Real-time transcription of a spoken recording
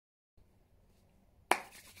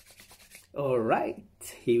All right,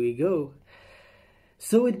 here we go.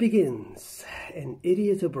 So it begins. An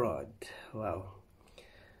idiot abroad. Wow.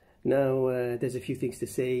 Now, there's a few things to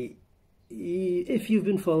say. If you've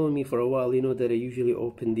been following me for a while, you know that I usually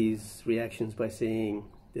open these reactions by saying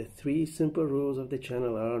the 3 simple rules of the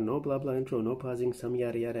channel are no blah blah intro, no pausing, some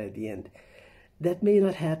yada yada at the end. That may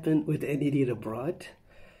not happen with An Idiot Abroad.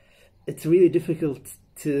 It's really difficult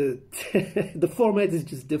to... the format is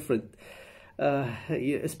just different.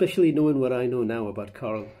 Especially knowing what I know now about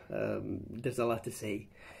Karl. There's a lot to say.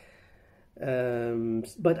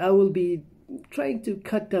 But I will be trying to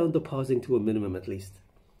cut down the pausing to a minimum at least.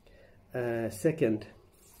 Second,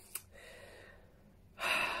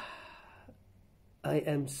 I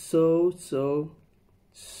am so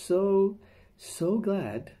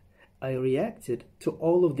glad I reacted to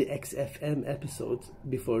all of the XFM episodes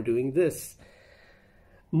before doing this.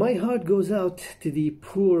 My heart goes out to the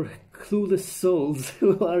poor, clueless souls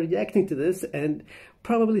who are reacting to this and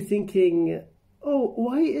probably thinking, oh,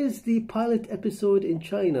 why is the pilot episode in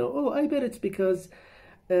China? Oh, I bet it's because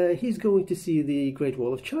he's going to see the Great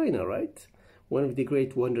Wall of China, right? One of the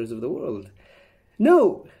great wonders of the world.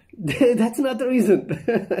 No, that's not the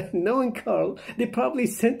reason. Knowing Karl, they probably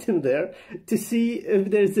sent him there to see if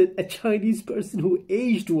there's a Chinese person who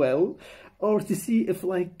aged well, or to see if,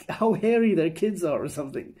 like, how hairy their kids are or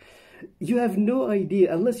something. You have no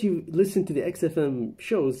idea, unless you listen to the XFM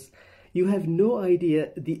shows, you have no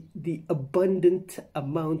idea the abundant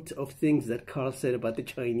amount of things that Karl said about the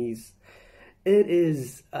Chinese. It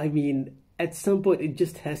is, I mean, at some point it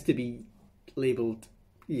just has to be labeled,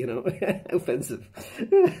 you know, offensive.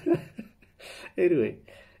 Anyway.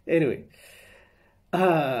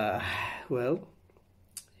 Well,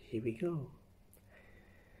 here we go.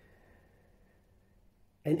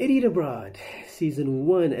 An Idiot Abroad, Season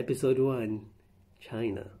 1, Episode 1,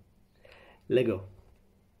 China. Lego.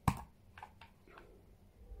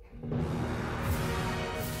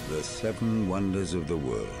 The 7 wonders of the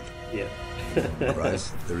world. Yeah.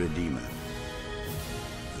 Christ the Redeemer.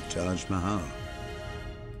 The Taj Mahal.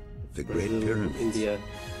 The Great Pyramids. India.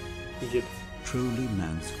 Egypt. Truly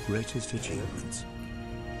man's greatest achievements.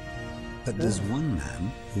 But there's one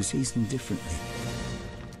man who sees them differently.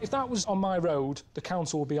 If that was on my road, the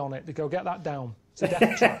council would be on it. They'd go, get that down. It's a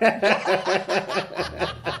death trap.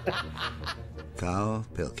 Karl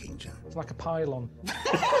Pilkington. It's like a pylon.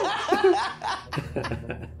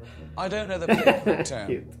 I don't know the political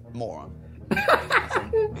term, moron.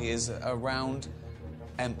 He is a round,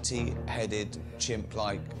 empty-headed,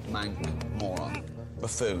 chimp-like, mank, moron,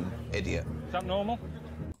 buffoon, idiot. Is that normal?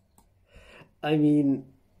 I mean,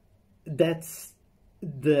 that's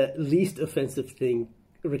the least offensive thing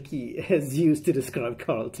Ricky has used to describe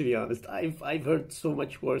Karl, to be honest. I've heard so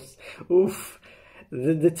much worse. Oof.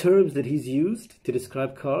 The terms that he's used to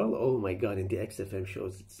describe Karl, oh my god, in the XFM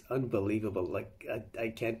shows, it's unbelievable. Like, I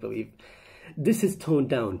can't believe. This is toned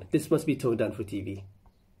down. This must be toned down for TV.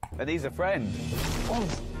 But he's a friend.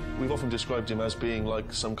 We've often described him as being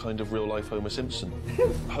like some kind of real-life Homer Simpson.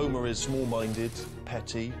 Homer is small-minded,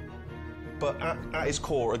 petty, but at his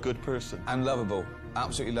core, a good person. And lovable.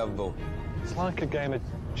 Absolutely lovable. It's like a game of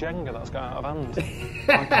Jenga that's got out of hand.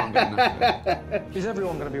 I can't get enough of it. Is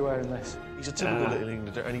everyone going to be wearing this? He's a typical little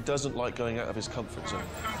Englander, and he doesn't like going out of his comfort zone.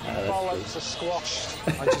 Bollocks are squashed.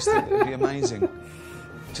 I just think it would be amazing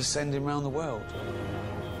to send him around the world.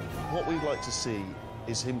 What we'd like to see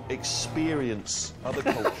is him experience other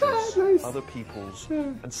cultures, Nice. other peoples,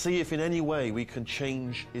 and see if in any way we can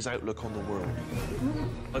change his outlook on the world.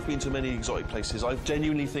 I've been to many exotic places. I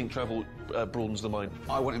genuinely think travel broadens the mind.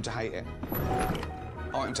 I want him to hate it.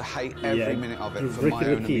 I want him to hate every minute of it for Ricky my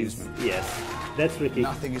own Ricky's. amusement. Yes, that's Ricky.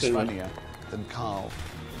 Nothing is funnier than Karl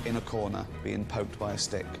in a corner being poked by a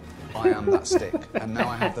stick. I am that stick, and now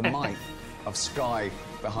I have the might of Sky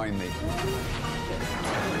behind me.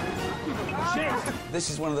 This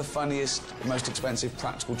is one of the funniest, most expensive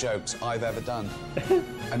practical jokes I've ever done.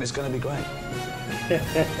 And it's going to be great.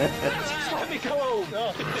 Let me go home.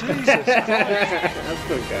 Oh, Jesus Christ. That's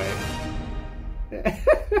good guy.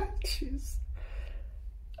 Jeez.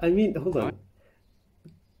 I mean, hold on.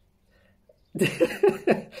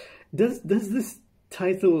 Does this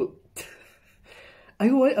title... I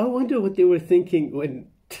wonder what they were thinking when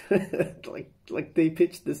like they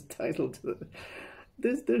pitched this title to the...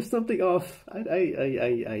 There's something off. I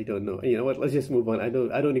don't know. You know what? Let's just move on. I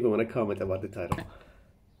don't even want to comment about the title.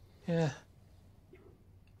 Yeah.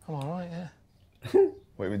 I'm all right, yeah.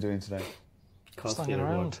 What are we doing today? Just hanging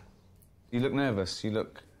around. You look nervous. You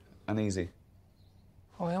look uneasy.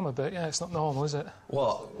 Oh, I am a bit, yeah. It's not normal, is it?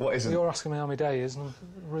 What? What isn't? You're asking me how my day is, and a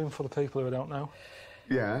room full of people who I don't know.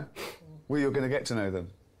 Yeah. Well, you're going to get to know them.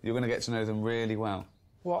 You're going to get to know them really well.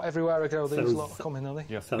 What, everywhere I go, these Sounds- lot are coming, are they?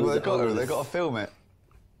 Yeah. Sounds Well, they've ominous. got to film it.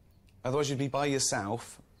 Otherwise you'd be by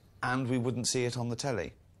yourself and we wouldn't see it on the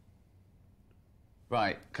telly.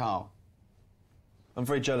 Right, Carl. I'm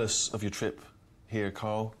very jealous of your trip here,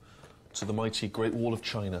 Karl, to the mighty Great Wall of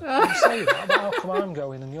China. You say that, but how come I'm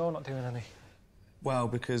going and you're not doing any? Well,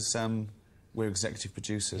 because we're executive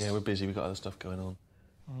producers. Yeah, we're busy. We've got other stuff going on.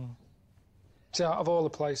 See, out of all the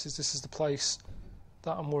places, this is the place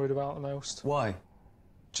that I'm worried about the most. Why?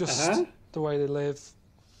 Just the way they live.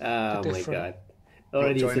 Oh my different. god.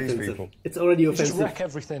 Already it's Chinese offensive. people. It's already They just offensive. wreck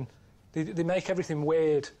everything. They make everything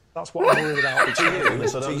weird. That's what I'm worried about. To you, I don't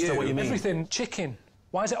understand what you mean. Everything. Chicken.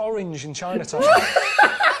 Why is it orange in Chinatown?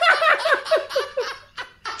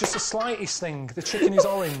 Just the slightest thing. The chicken is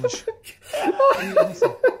orange.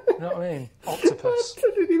 Anything. You know what I mean? Octopus. I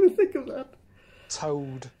didn't even think of that.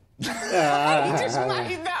 Toad. You just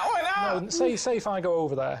made that one up! No, say if I go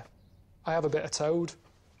over there, I have a bit of toad.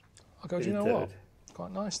 I go, do you know what? Toad. It's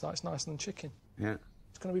quite nice, that. It's nicer than chicken. Yeah.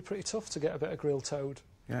 It's going to be pretty tough to get a bit of grilled toad.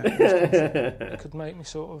 Yeah. It could make me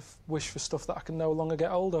sort of wish for stuff that I can no longer get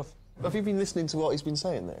hold of. Have you been listening to what he's been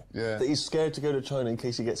saying there? Yeah. That he's scared to go to China in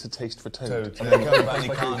case he gets a taste for toad. Yeah, come back,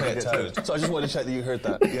 you can't get toad. So I just wanted to check that you heard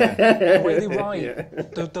that. Yeah. The way they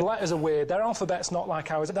write, the letters are weird. Their alphabet's not like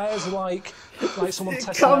ours. Theirs are like someone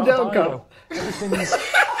testing Calm out down, a bio. Karl. Everything's...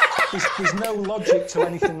 There's no logic to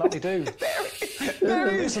anything that they do.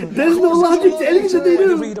 There's no logic to anything that they When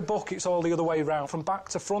you do. read a book, it's all the other way round, from back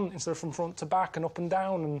to front instead of from front to back and up and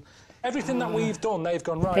down. And everything that we've done, they've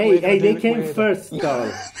gone right. we're gonna Hey, do they it came weirder. first,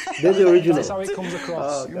 Karl. They're the original. That's how it comes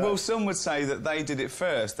across. Well, some would say that they did it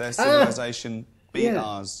first. Their civilization beat Yeah.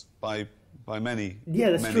 ours by many,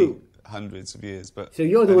 Yeah, that's many true. hundreds of years. But So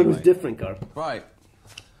you're the one who's anyway. different, Karl. Right,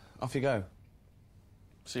 off you go.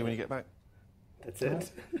 See you when you get back. That's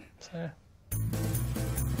it. Yeah.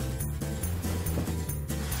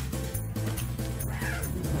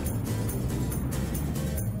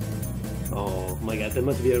 Oh my god, that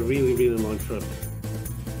must be a really, really long trip.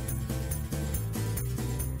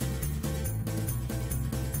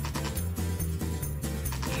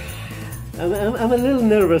 I'm a little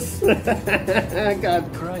nervous.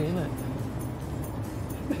 God. Grey, isn't it?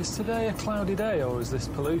 Is today a cloudy day or is this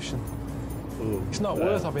pollution? Ooh, It's not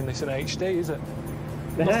worth having this in HD, is it?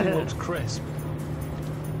 Nothing looks crisp.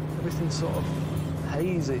 Everything's sort of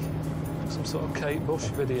hazy. Some sort of Kate Bush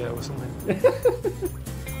video or something.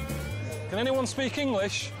 Can anyone speak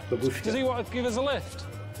English? Babushka. Does he want to give us a lift?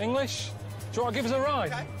 English? Do you want to give us a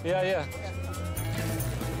ride? Yeah, yeah.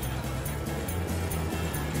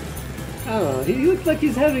 Oh, he looks like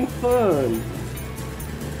he's having fun.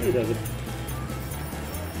 He doesn't.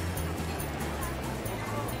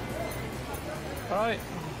 Right.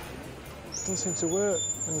 Doesn't seem to work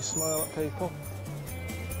when you smile at people.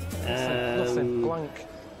 Nothing, blank.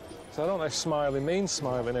 So I don't know if smiling means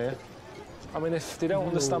smiling here. I mean, if they don't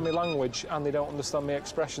understand my language and they don't understand my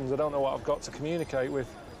expressions, I don't know what I've got to communicate with.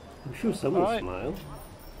 I'm sure someone Alright. smiled.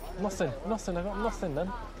 Nothing, I got nothing then.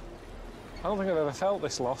 I don't think I've ever felt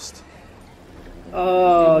this lost.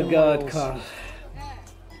 Oh Even God, Wales. Karl.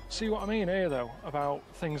 See what I mean here, though, about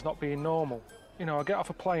things not being normal? You know, I get off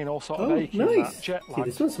a plane all sort of Oh, aching, nice. that jet See, lag.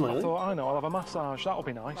 this one's smiling. I thought, I know, I'll have a massage, that'll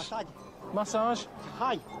be nice. Massage?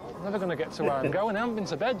 Hi. I'm never going to get to where I'm going, I haven't been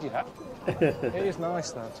to bed yet. It is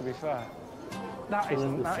nice, though, to be fair. That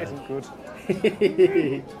isn't good.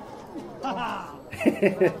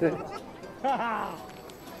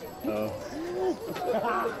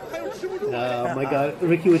 Oh my God,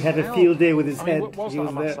 Ricky would have a field day with his I mean, head. was He that a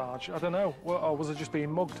was there. massage? I don't know. Or was I just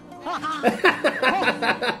being mugged?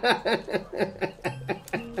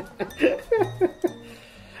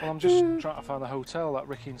 Well, I'm just trying to find a hotel that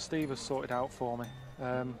Ricky and Steve have sorted out for me.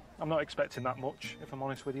 I'm not expecting that much, if I'm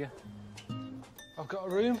honest with you. I've got a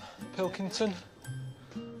room, Pilkington.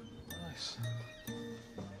 Nice.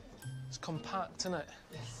 It's compact, isn't it?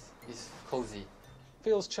 Yes, it's cozy.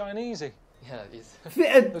 Feels Chinesey. Yeah, it's.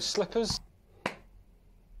 There's slippers.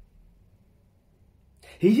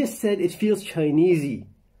 He just said it feels Chinesey.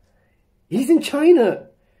 He's in China.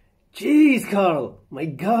 Jeez, Karl. My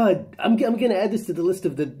God. I'm gonna add this to the list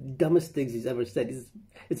of the dumbest things he's ever said.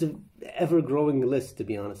 It's an ever-growing list, to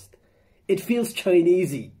be honest. It feels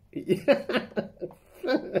Chinesey. It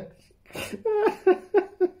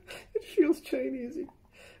feels Chinesey.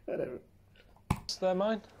 Whatever. They're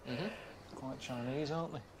mine. Mm-hmm. Quite Chinese,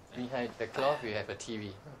 aren't they? Behind the cloth, we have a TV.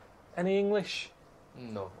 Any English?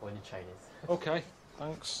 No, only Chinese. Okay,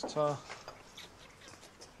 thanks, Tar.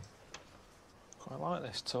 Quite like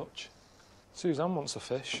this touch. Suzanne wants a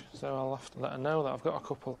fish, so I'll have to let her know that I've got a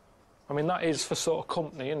couple. I mean, that is for sort of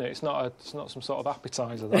company, isn't it? It's not some sort of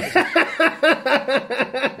appetiser, that is it?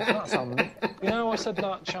 That's you know, I said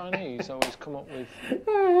that Chinese always come up with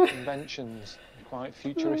inventions, quite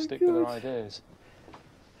futuristic with their ideas.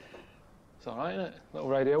 It's all right, isn't it? Little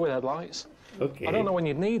radio with headlights. Okay. I don't know when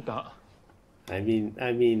you'd need that. I mean,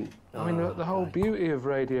 the whole beauty of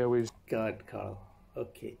radio is... God, Karl.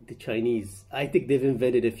 Okay, the Chinese. I think they've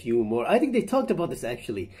invented a few more. I think they talked about this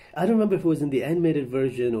actually. I don't remember if it was in the animated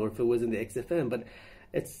version or if it was in the XFM, but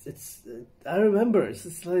it's. I remember.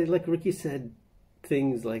 It's like Ricky said,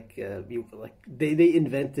 things like they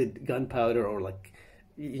invented gunpowder or like,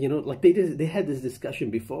 you know, like they had this discussion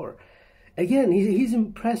before. Again, he's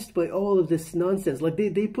impressed by all of this nonsense. Like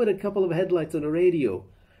they put a couple of headlights on a radio.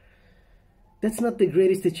 That's not the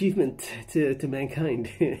greatest achievement to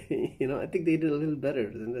mankind. You know, I think they did a little better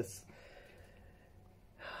than this.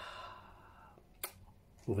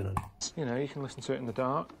 Moving on. You know, you can listen to it in the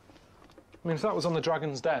dark. I mean, if that was on the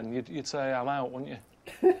Dragon's Den, you'd say, I'm out, wouldn't you?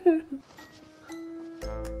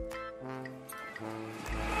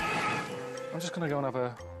 I'm just going to go and have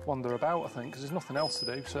a wander about, I think, because there's nothing else to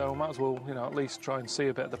do, so I might as well, you know, at least try and see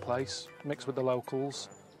a bit of the place, mix with the locals.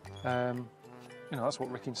 You know, that's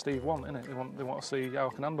what Ricky and Steve want, isn't it? They want to see how I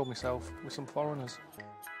can handle myself with some foreigners.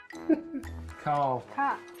 Karl.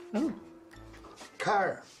 Karl. Oh.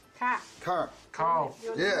 Karl. Karl.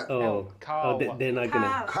 Yeah. Oh, Karl. They're not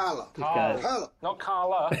gonna. Karl. Karl. Not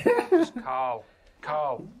Carla. Just Karl.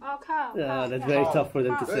 Karl. Oh, Karl. That's very tough for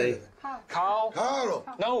them to say. Karl. Karl.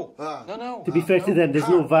 No. To be fair to them, there's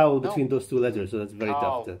no vowel between those two letters, so that's very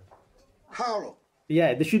tough to. Karl.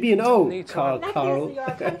 Yeah, there should be an O. Karl. That is your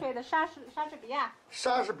country, the 莎士比亚。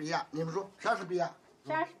莎士比亚，你们说莎士比亚？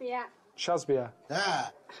莎士比亚。 Shakespeare. 哎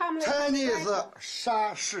Hamlet ，Chinese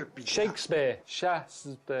莎士比亚。 Shakespeare.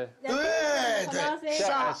 对对，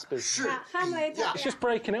莎士 Hamlet. 比亚。 It's just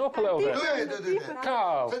breaking it up a little bit. 对对对对，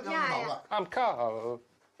 Karl. 真正老了。 I'm Karl.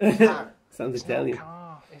 Sounds Italian.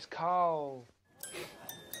 Karl. It's Karl.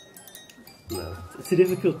 No, it's a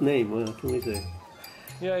difficult name. What can we say?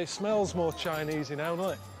 Yeah, it smells more Chinese now,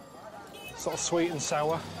 doesn't it? Sort of sweet and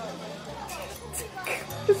sour.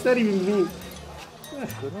 What's that even mean?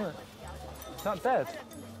 That's good, isn't it? Is that dead?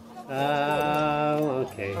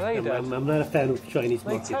 Okay. Are they dead? I'm not a fan of Chinese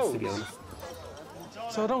They markets, to be toads? honest.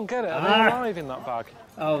 So I don't get it. Are they alive in that bag?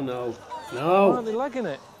 Oh no, Why aren't no! they legging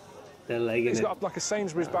it? They're legging He's it. got like a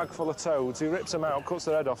Sainsbury's bag full of toads. He rips them out, cuts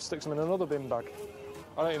their head off, sticks them in another bin bag.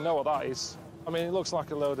 I don't even know what that is. I mean, it looks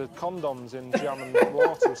like a load of condoms in jam and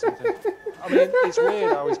water or something. I mean, it's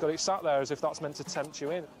weird how he's got it sat there as if that's meant to tempt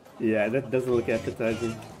you in. Yeah, that doesn't look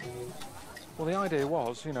appetizing. Well, the idea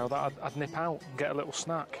was, you know, that I'd nip out and get a little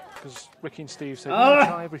snack, because Ricky and Steve said,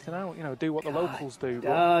 try everything out, you know, do what the locals do.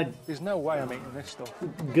 But there's no way I'm eating this stuff.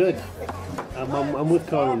 Good. I'm with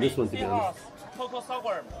Karl on this one, to be honest.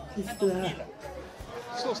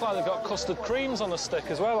 This looks like they've got custard creams on a stick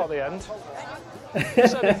as well at the end.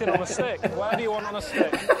 Just anything on a stick. Whatever you want on a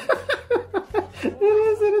stick.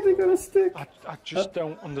 Anything on a stick. I just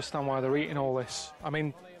don't understand why they're eating all this. I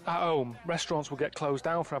mean, at home, restaurants will get closed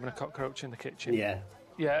down for having a cockroach in the kitchen. Yeah.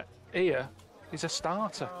 Yeah, here is a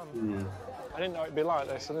starter. I didn't know it'd be like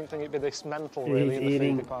this. I didn't think it'd be this mental, really, in the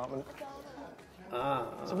food department.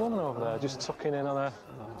 There's a woman over there just tucking in on a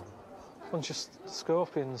bunch of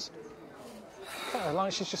scorpions.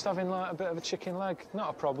 Like she's just having like a bit of a chicken leg. Not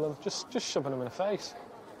a problem. Just shoving them in her face.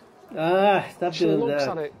 Stop She doing looks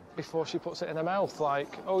that. at it before she puts it in her mouth,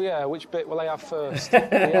 like, oh yeah, which bit will I have first?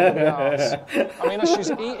 The end of the arse. I mean, as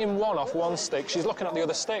she's eating one off one stick, she's looking at the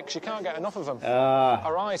other stick. She can't get enough of them.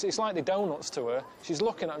 Her eyes, it's like the donuts to her. She's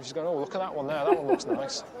looking at them, she's going, oh, look at that one there. That one looks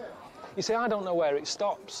nice. You see, I don't know where it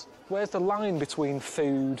stops. Where's the line between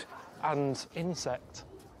food and insect?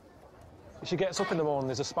 She gets up in the morning,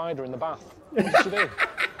 there's a spider in the bath. What does she do?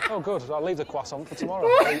 Oh, good, I'll leave the croissant for tomorrow.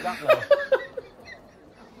 I'll eat that now.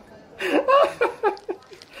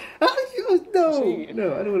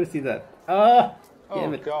 No, I don't want to see that. Oh,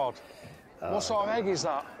 damn it. God. What sort of egg is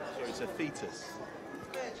that? It's a fetus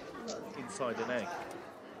inside an egg.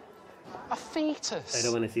 A fetus? I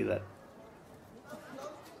don't want to see that.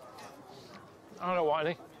 I don't know why,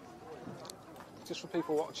 any. Just for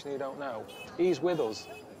people watching who don't know, he's with us,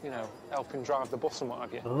 you know, helping drive the bus and what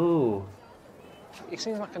have you. Oh. He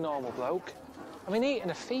seems like a normal bloke. I mean, eating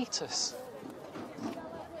a fetus.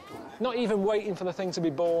 Not even waiting for the thing to be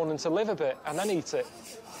born and to live a bit and then eat it.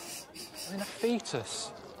 I mean, a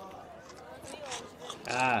fetus.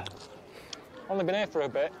 Only been here for a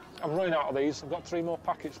bit. I'm running out of these. I've got 3 more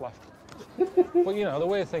packets left. But, you know, the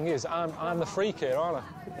weird thing is, I'm the freak here, aren't I?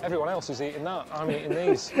 Everyone else is eating that. I'm eating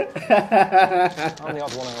these. I'm the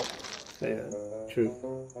odd one out. Yeah. True.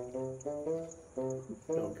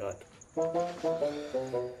 Oh God.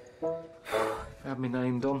 I have my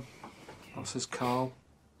name done. That says Karl.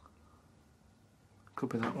 Could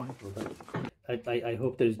be that way. I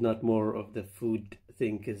hope there's not more of the food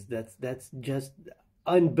thing, because that's just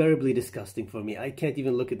unbearably disgusting for me. I can't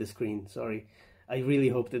even look at the screen. Sorry. I really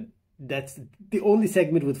hope that that's the only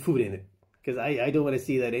segment with food in it, because I don't want to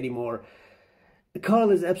see that anymore. Karl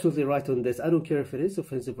is absolutely right on this. I don't care if it is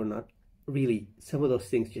offensive or not. Really, some of those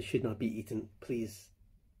things just should not be eaten, please.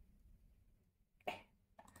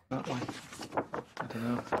 That way. I don't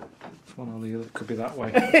know. It's one or the other. Could be that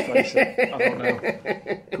way. Face it. I don't know.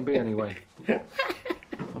 Could be anyway.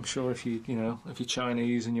 I'm sure if you're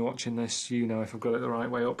Chinese and you're watching this, you know if I've got it the right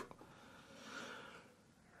way up.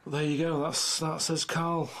 But there you go. That says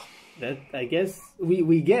Karl. That, I guess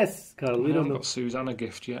we guess, Karl. We don't know. Got Suzanne a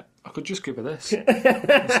gift yet. I could just give her this. Tell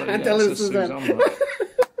her Suzanne.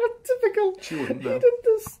 Typical. She wouldn't know. He did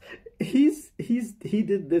this. He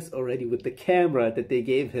did this already with the camera that they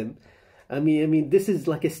gave him. I mean, this is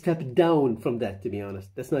like a step down from that, to be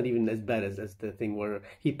honest. That's not even as bad as the thing where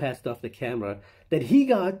he passed off the camera that he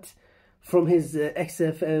got from his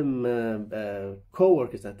XFM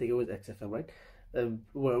co-workers. I think it was XFM, right?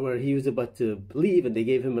 Where he was about to leave and they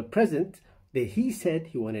gave him a present. He said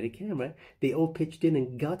he wanted a camera. They all pitched in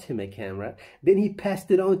and got him a camera. Then he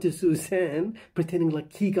passed it on to Suzanne, pretending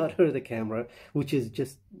like he got her the camera, which is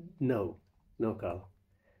just no, Karl.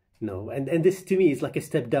 No, and this to me is like a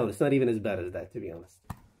step down. It's not even as bad as that, to be honest.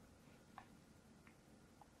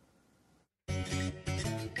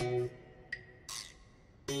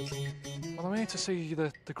 Well, I'm here to see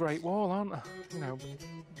the Great Wall, aren't I? You know,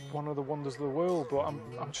 one of the wonders of the world, but I'm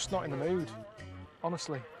just not in the mood.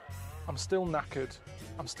 Honestly, I'm still knackered.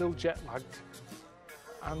 I'm still jet-lagged.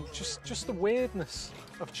 And just the weirdness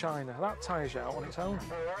of China, that tires you out on its own.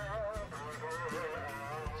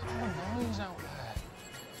 There's no noise out there.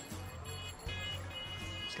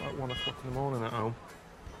 It's like 1 o'clock in the morning at home.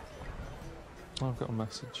 I've got a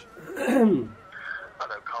message. Hello,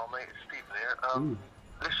 Karl, mate. It's Stephen here.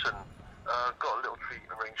 Listen, I've got a little treat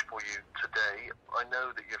arranged for you today. I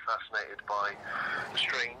know that you're fascinated by the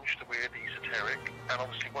strange, the weird, the esoteric, and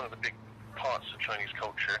obviously one of the big parts of Chinese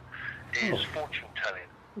culture is fortune telling.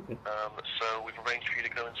 Okay. So we've arranged for you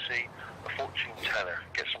to go and see a fortune teller,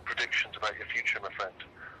 get some predictions about your future, my friend.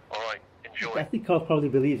 All right, enjoy. I think Karl probably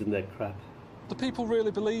believes in that crap. Do people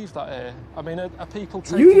really believe that here? I mean, are people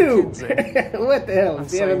taking kids in? What the hell?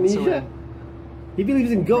 Does he have amnesia? He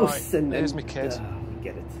believes in ghosts and... Here's my kid.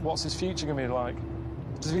 Get it. What's his future going to be like?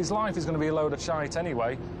 Because if his life is going to be a load of shite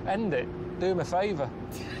anyway, end it. Do him a favour.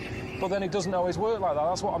 But then it doesn't always work like that.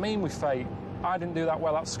 That's what I mean with fate. I didn't do that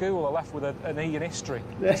well at school. I left with an E in history.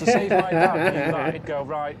 So see if my dad knew that, he'd go,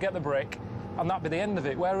 right, get the brick, and that'd be the end of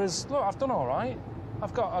it. Whereas, look, I've done all right.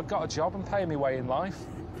 I've got a job and paying my way in life.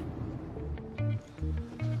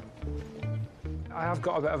 I have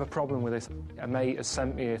got a bit of a problem with this. A mate has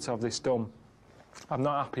sent me here to have this done. I'm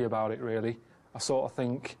not happy about it, really. I sort of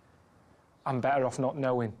think I'm better off not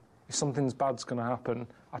knowing. If something's bad's going to happen,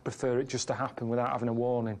 I prefer it just to happen without having a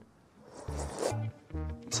warning.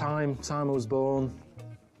 Time I was born.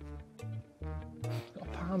 Got a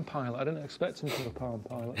Palm Pilot. I didn't expect him to have a Palm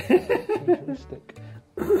Pilot. Futuristic.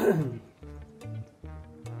 Do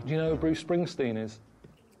you know who Bruce Springsteen is?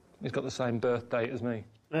 He's got the same birth date as me.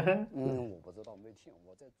 I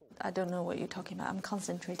don't know what you're talking about. I'm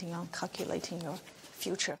concentrating on calculating your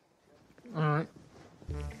future. All right.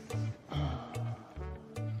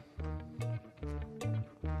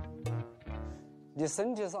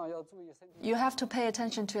 You have to pay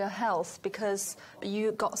attention to your health because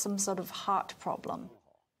you got some sort of heart problem.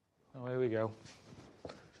 Oh, here we go.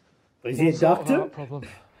 Is he a doctor? Heart problem.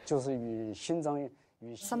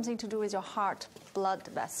 Something to do with your heart blood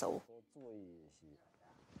vessel.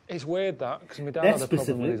 It's weird that, because my dad had a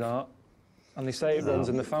problem with his heart. And they say it runs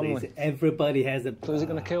in the family. Please, everybody has a... So is it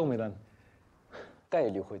going to kill me then?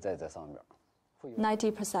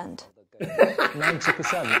 90%.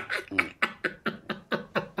 90%?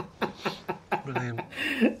 Brilliant.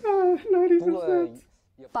 Oh, 90%.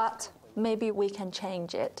 But maybe we can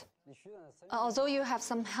change it. Although you have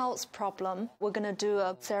some health problem, we're going to do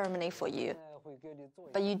a ceremony for you.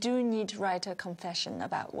 But you do need to write a confession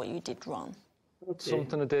about what you did wrong. Okay.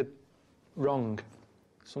 Something I did wrong.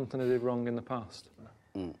 Something I did wrong in the past.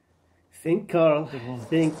 Think, Karl.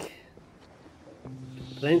 Think.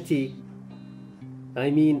 Plenty. I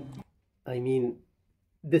mean,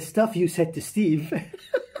 the stuff you said to Steve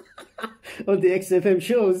on the XFM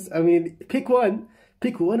shows. I mean, pick one.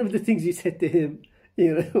 Pick one of the things you said to him.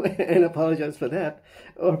 you know, and apologize for that.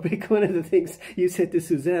 Or pick one of the things you said to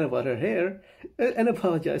Suzanne about her hair and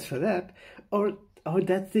apologize for that. Or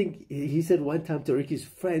that thing he said one time to Ricky's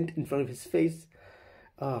friend in front of his face.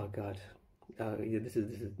 Oh, God. Yeah, this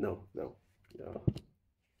is, no.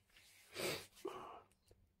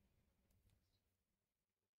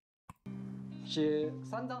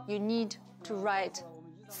 You need to write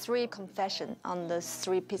 3 confessions on the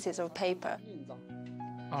 3 pieces of paper.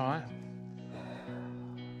 All right.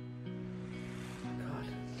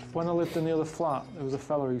 When I lived in the other flat, there was a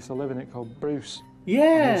fella who used to live in it called Bruce.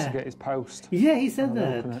 Yeah. He used to get his post. Yeah, he said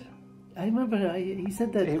that. I remember he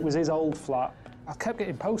said that. It was his old flat. I kept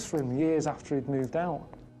getting posts for him years after he'd moved out.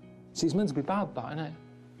 See, it's meant to be bad, that, isn't it?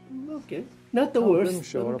 Okay. Not the worst.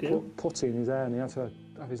 Grimshaw, okay. I put putty in his hair and he had to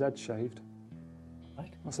have his head shaved. What?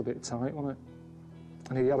 That's a bit tight, wasn't it?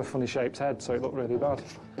 And he had a funny shaped head, so it looked really bad.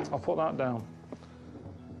 I'll put that down.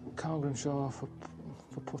 Karl Grimshaw for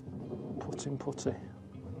putting putty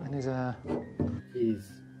in his hair. Jeez.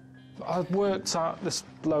 I worked at this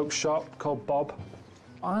bloke's shop called Bob.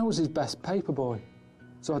 I was his best paper boy.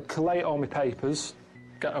 So I'd collate all my papers,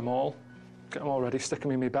 get them all ready, stick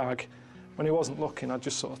them in my bag. When he wasn't looking, I'd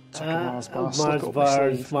just sort of take a Mars bar, slip it up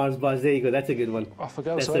my sleeve. Mars bars, there you go, that's a good one. Off I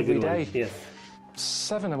go, that's so every day. Yes.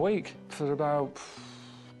 7 a week for about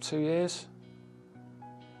 2 years.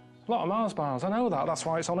 A lot of Mars bars, I know that, that's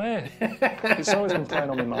why it's on here. It's always been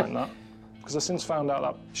playing on my mind, that. Because I've since found out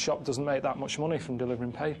that shop doesn't make that much money from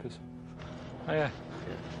delivering papers. Oh, yeah.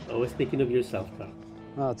 Always thinking of yourself, Karl.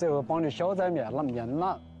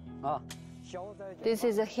 This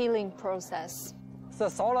is a healing process.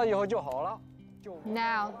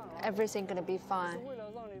 Now, everything's gonna be fine.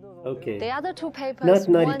 Okay. The other 2 papers,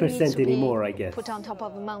 not one needs 90% to anymore, be I guess. put on top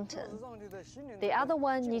of a mountain. The other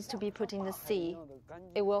one needs to be put in the sea.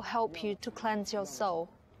 It will help you to cleanse your soul.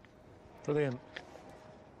 Brilliant.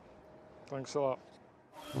 Thanks a lot.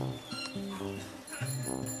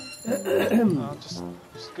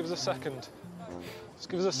 Just give us a second. Just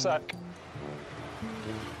give us a sec.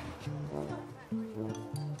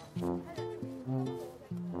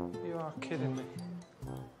 You are kidding me.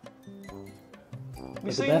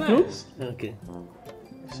 You seen this? Okay.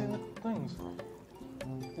 You seen the things?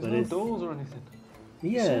 But There's no doors or anything.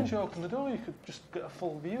 Yeah. As soon as you open the door, you could just get a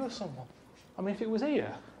full view of someone. I mean, if it was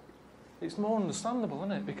here, it's more understandable,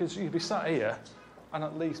 isn't it? Because you'd be sat here, and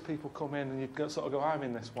at least people come in and you'd sort of go, I'm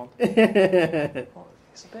in this one.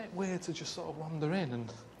 It's a bit weird to just sort of wander in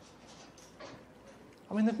and...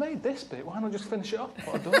 I mean, they've made this bit, why not just finish it up and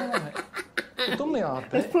put a door on it? They've done the hard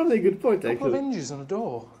bit. That's probably a good point, A couple of actually. hinges and a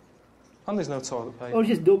door. And there's no toilet paper. Or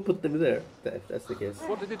just don't put them there, if that's the case.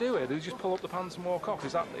 What did they do here? Did they just pull up the pants and walk off?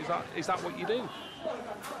 Is that what you do?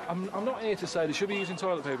 I'm not here to say they should be using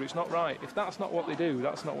toilet paper, it's not right. If that's not what they do,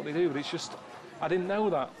 that's not what they do. But it's just, I didn't know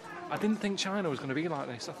that. I didn't think China was going to be like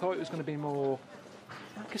this. I thought it was going to be more...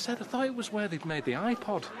 Like I said, I thought it was where they'd made the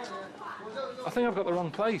iPod. I think I've got the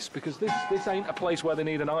wrong place, because this ain't a place where they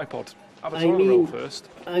need an iPod. Have a toilet roll first.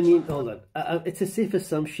 I mean, hold on. It's a safe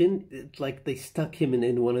assumption, like they stuck him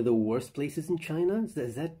in one of the worst places in China.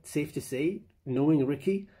 Is that safe to say? Knowing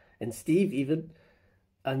Ricky and Steve even?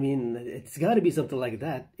 I mean, it's got to be something like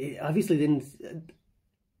that. It obviously didn't...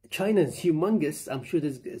 China's humongous. I'm sure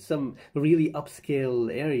there's some really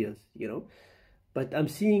upscale areas, you know. But I'm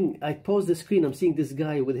seeing... I pause the screen, I'm seeing this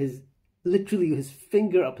guy with literally his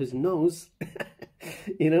finger up his nose,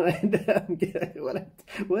 you know, and what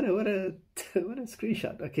a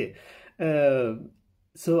screenshot. Okay,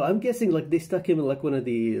 so I'm guessing like they stuck him in like one of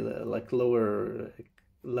the like lower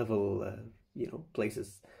level, you know,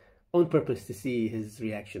 places on purpose to see his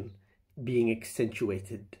reaction being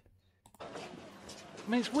accentuated. I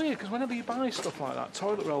mean, it's weird because whenever you buy stuff like that,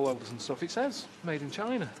 toilet roll holders and stuff, it says made in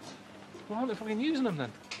China. Why aren't they fucking using them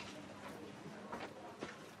then?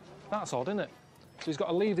 That's odd, isn't it? So he's got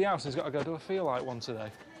to leave the house and he's got to go, do I feel like one today?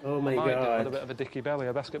 Oh my I might do, God. with a bit of a dicky belly,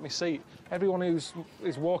 I best get my seat. Everyone who's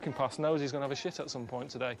walking past knows he's going to have a shit at some point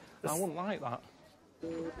today. I wouldn't like that. Do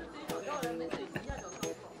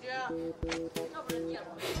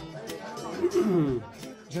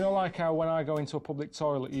you know like how when I go into a public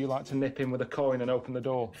toilet you like to nip in with a coin and open the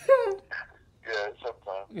door? Yeah,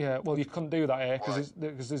 sometimes. Yeah, well you couldn't do that here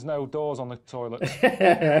because there's no doors on the toilet.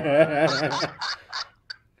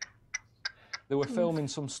 They were filming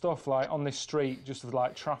some stuff like on this street, just with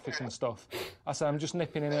like traffic and stuff. I said, I'm just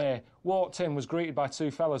nipping in here. Walked in, was greeted by 2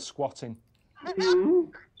 fellas squatting.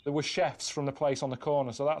 There were chefs from the place on the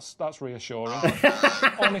corner, so that's reassuring.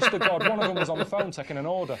 Honest to God, one of them was on the phone taking an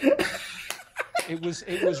order. It was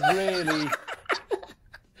really...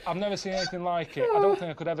 I've never seen anything like it. I don't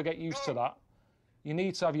think I could ever get used to that. You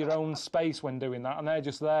need to have your own space when doing that, and they're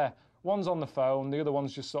just there. One's on the phone, the other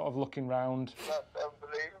one's just sort of looking round. That's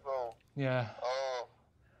unbelievable. Yeah. Oh,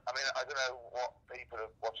 I mean, I don't know what people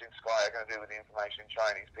watching Sky are going to do with the information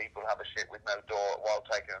Chinese people have a ship with no door while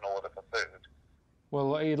taking an order for food.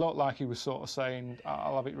 Well, he looked like he was sort of saying,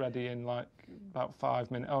 I'll have it ready in like about 5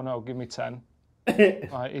 minutes. Oh no, give me 10. Like,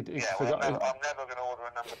 Yeah, well, I'm never going to order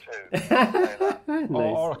a number 2.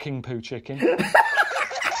 Nice. Or a king poo chicken.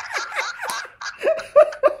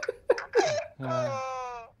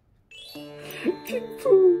 King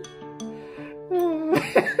poo.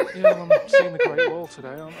 Yeah, I'm seeing the Great Wall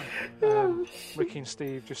today, aren't I? Ricky and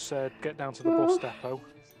Steve just said, get down to the bus depot.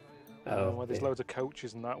 Where there's loads of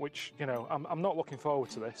coaches and that, which, you know, I'm not looking forward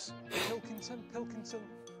to this. Pilkington. Do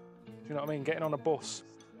you know what I mean? Getting on a bus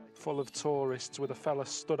full of tourists with a fella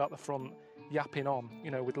stood at the front yapping on,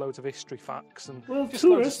 you know, with loads of history facts and just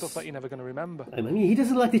loads of stuff that you're never going to remember. I mean, he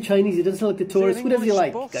doesn't like the Chinese, he doesn't like the tourists. Who does he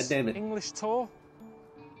like? Bus? God damn it. English tour?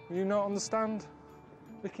 Do you not understand?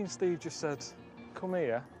 Ricky and Steve just said, come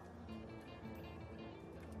here.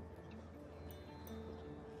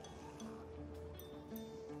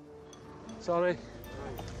 Sorry.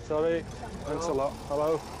 Thanks a lot.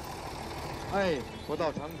 Hello. 哎，国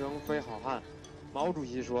道长城非好汉，毛主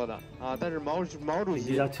席说的啊。但是毛主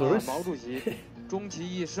席终其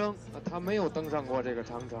一生他没有登上过这个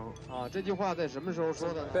长城啊。这句话在什么时候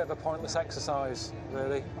说的呢 ？Bit of a pointless exercise,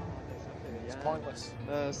 really. It's pointless.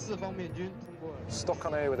 四方面军通过 Stuck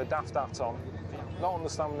on here with a daft hat on, not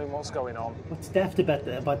understanding what's going on. What's daft about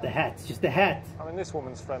the hat? It's just the hat. I mean, this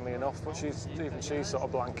woman's friendly enough, but she's sort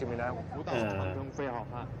of blanking me now. 不到长城非好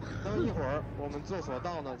汉。那么一会儿我们坐索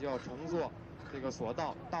道呢，就要乘坐这个索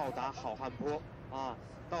道到达好汉坡啊。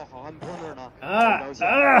到好汉坡那儿呢，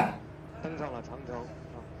登上了长城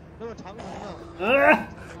啊。那么长城呢？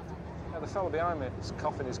 Yeah, the fella behind me is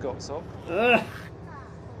coughing his guts up.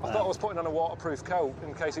 I thought I was putting on a waterproof coat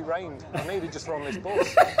in case it rained. I needed just on this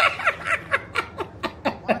bus.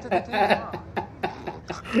 Why did they do that?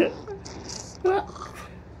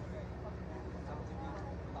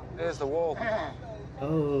 Here's the wall.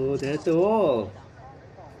 Oh, there's the wall.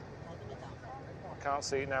 I can't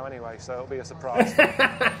see it now anyway, so it'll be a surprise.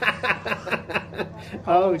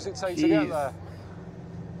 How long does it take to get there?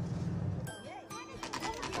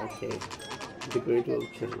 Okay. The Great Wall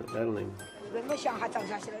battling. I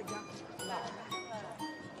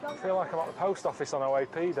feel like I'm at the post office on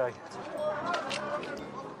OAP day.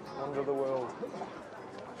 Wonder the world.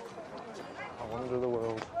 I wonder the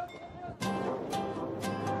world.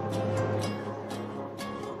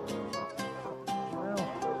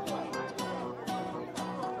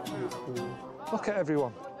 Look at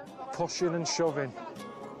everyone pushing and shoving.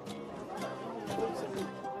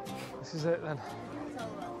 This is it then.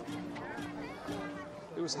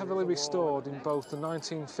 It was heavily restored in both the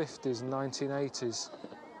 1950s and 1980s.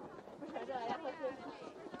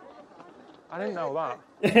 I didn't know that.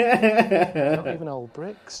 Not even old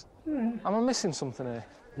bricks. Am I missing something here?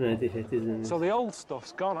 No, so the old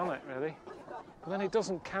stuff's gone, hasn't it, really? But then it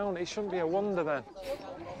doesn't count. It shouldn't be a wonder then.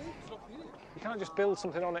 You can't just build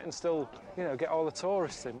something on it and still, you know, get all the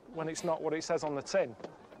tourists in when it's not what it says on the tin.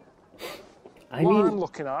 What I'm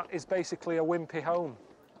looking at is basically a wimpy home.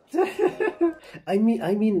 I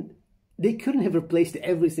mean, they couldn't have replaced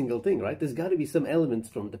every single thing, right? There's got to be some elements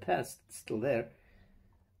from the past still there.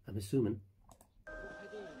 I'm assuming.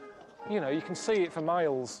 You know, you can see it for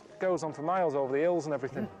miles. It goes on for miles over the hills and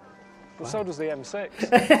everything. But so does the M6.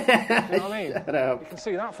 You know what I mean? You can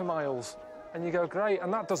see that for miles. And you go, great,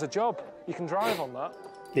 and that does a job. You can drive on that.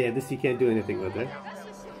 Yeah, this you can't do anything with, right?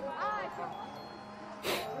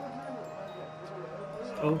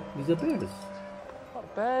 Oh, these are bears.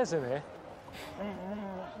 Got bears in here.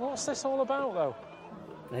 What's this all about, though?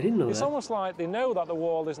 I didn't know It's that. almost like they know that the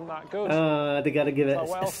wall isn't that good. They got to give it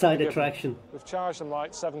a side attraction. We've charged them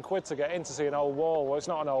like £7 to get in to see an old wall. Well, it's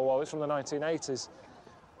not an old wall, it's from the 1980s.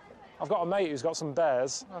 I've got a mate who's got some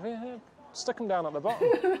bears. Stick them down at the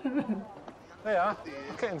bottom. There you are.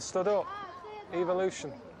 Look at him stood up.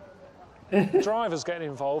 Evolution. The driver's getting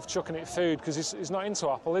involved, chucking it food, because he's not into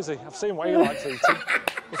apple, is he? I've seen what he likes eating.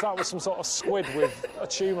 If that was some sort of squid with a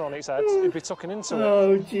tumour on its head, he'd be tucking into it.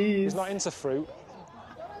 Oh, jeez. He's not into fruit.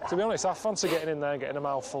 To be honest, I fancy getting in there and getting a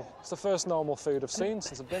mouthful. It's the first normal food I've seen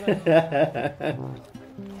since I've been here.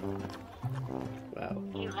 Wow.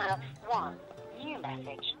 You have one new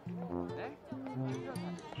message.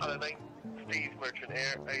 Hello, mate. Steve, Merchant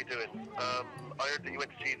Air. How you doing? I heard that you went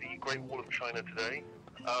to see the Great Wall of China today.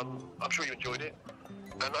 I'm sure you enjoyed it.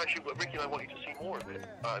 And actually, Ricky and I want you to see more of it.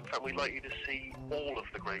 In fact, we'd like you to see all of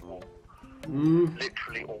the Great Wall.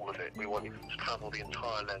 Literally all of it. We want you to travel the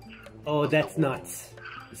entire length. Oh, that's nuts.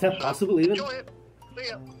 Is that possible even? Enjoy it. See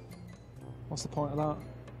ya. What's the point of that?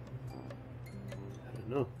 I don't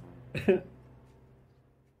know.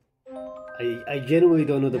 I genuinely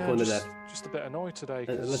don't know the point of that. Just a bit annoyed today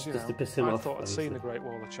Let's because just piss him I off, thought I'd seen the Great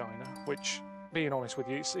Wall of China, which, being honest with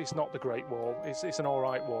you, it's not the Great Wall. It's an all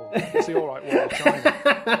right wall. It's the all right Wall of China.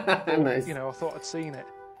 But, Nice. You know, I thought I'd seen it,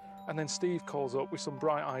 and then Steve calls up with some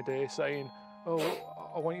bright idea saying, "Oh,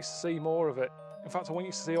 I want you to see more of it. In fact, I want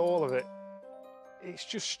you to see all of it." It's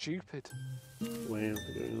just stupid.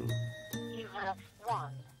 You have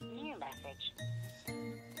one new message.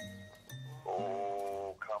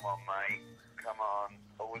 Oh, come on, mate. Come on.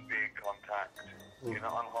 Always be in contact. You're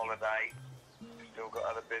not on holiday. You've still got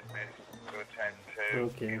other business to attend to.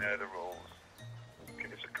 Okay. You know the rules.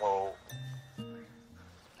 Give us a call.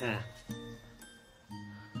 Ah.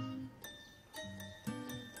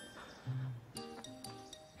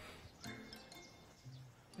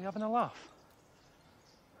 You having a laugh?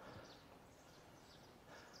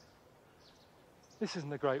 This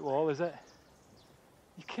isn't the Great Wall, is it?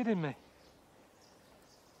 You're kidding me.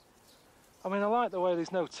 I mean, I like the way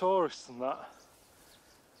there's no tourists and that.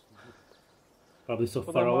 Probably so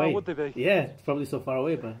But far then away. why would they be? Yeah, it's probably so far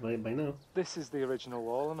away by now. This is the original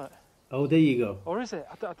wall, isn't it? Oh, there you go. Or is it?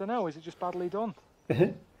 I don't know. Is it just badly done? Uh-huh.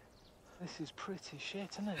 This is pretty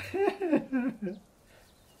shit, isn't it? You're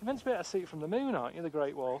meant to be able to see it from the moon, aren't you, the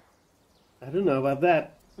Great Wall? I don't know about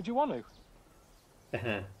that. Would you want to?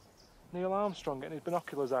 Uh-huh. Neil Armstrong getting his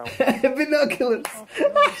binoculars out. Binoculars! Oh,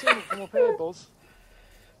 I've seen it from up here, Buzz.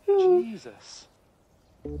 Jesus.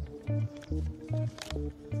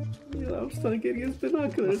 Neil Armstrong getting his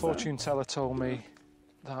binoculars. The fortune teller told me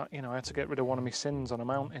that, you know, I had to get rid of one of my sins on a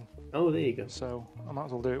mountain. Oh, there you go. So I might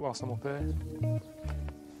as well do it whilst I'm up here.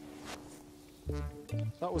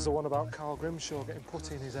 That was the one about Karl Grimshaw getting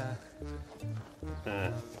putty in his hair.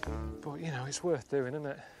 But, you know, it's worth doing, isn't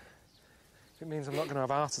it? It means I'm not going to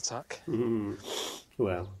have a heart attack.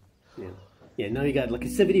 Well, yeah. Yeah, now you got like a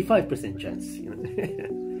 75% chance, you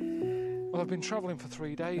know. Well, I've been travelling for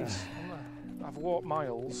 3 days. I've walked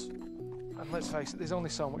miles, and let's face it, there's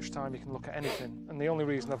only so much time you can look at anything. And the only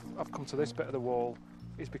reason I've come to this bit of the wall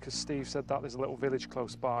is because Steve said that there's a little village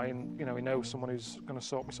close by, and you know he knows someone who's going to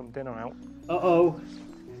sort me some dinner out. Uh-oh.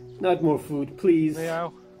 Not more food, please.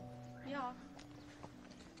 Meow. Yeah.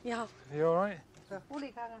 Yeah. You all right? So.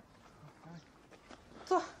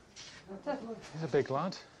 He's a big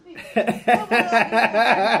lad.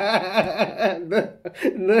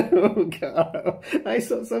 No, Karl. I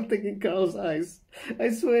saw something in Karl's eyes. I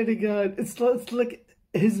swear to God, it's like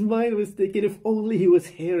his mind was thinking if only he was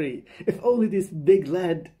hairy. If only this big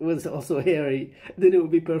lad was also hairy, then it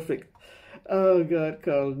would be perfect. Oh God,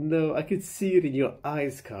 Karl, no. I could see it in your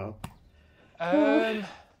eyes, Karl.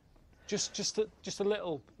 Just a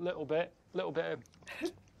little bit of,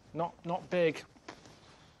 not big.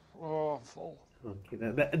 Oh, full. Okay,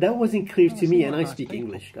 that wasn't clear to me, and I speak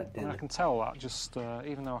English. God damn I it. can tell that just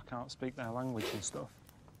even though I can't speak their language and stuff.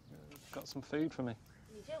 Got some food for me.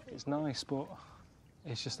 It's nice, but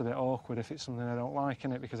it's just a bit awkward if it's something I don't like,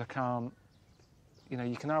 innit? Because I can't. You know,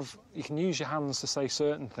 you can use your hands to say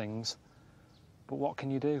certain things, but what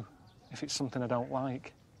can you do if it's something I don't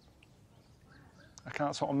like? I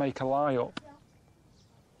can't sort of make a lie up.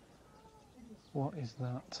 What is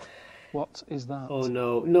that? What is that? Oh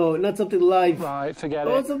no, not something live. Right, forget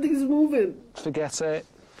it. Oh, something's moving. Forget it.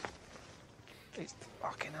 It's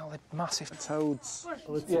fucking hell, they're massive toads.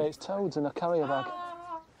 Yeah, it's toads in a carrier bag.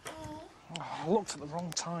 Oh, I looked at the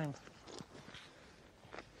wrong time.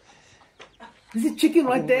 There's a chicken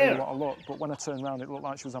right there. Really want to look, but when I turned around, it looked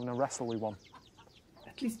like she was having a wrestle with one.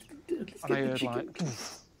 At least And I get the heard chicken.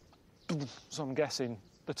 like, so I'm guessing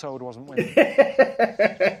the toad wasn't winning.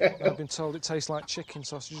 I've been told it tastes like chicken,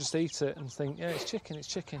 so I should just eat it and think, yeah, it's chicken. It's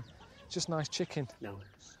just nice chicken. No.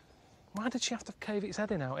 Why did she have to cave its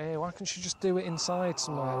head in out here? Why couldn't she just do it inside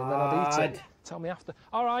somewhere and then I'd eat it? Tell me after.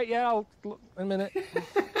 All right, yeah, I'll look in a minute.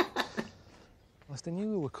 Unless they knew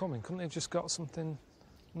we were coming, couldn't they have just got something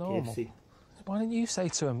normal? KFC. Why didn't you say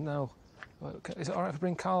to him, no, is it all right if I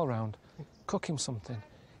bring Karl round? Cook him something.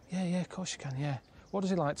 Yeah, of course you can, yeah. What does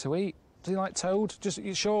he like to eat? Does he like toad? Just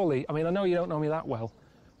surely, I mean, I know you don't know me that well,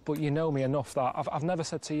 but you know me enough that I've never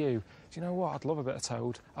said to you, do you know what, I'd love a bit of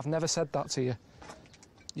toad. I've never said that to you.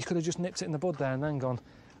 You could have just nipped it in the bud there and then gone,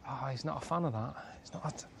 oh, he's not a fan of that. He's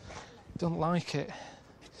not, he doesn't like it.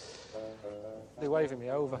 They're waving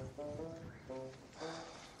me over.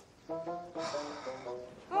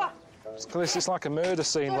 It's like a murder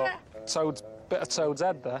scene, look. Bit of toad's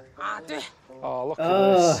head there. Oh, look at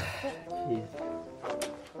this. Yeah.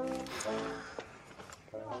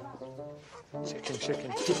 Chicken.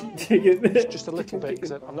 Chicken. Just a little bit,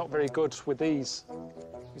 because I'm not very good with these.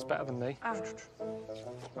 He's better than me.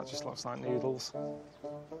 That just looks like noodles.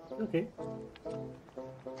 Okay.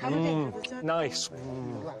 Nice.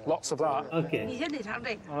 Lots of that. Okay.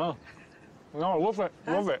 Oh. No, I love it.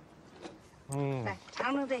 Love it.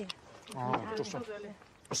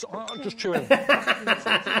 Just chewing.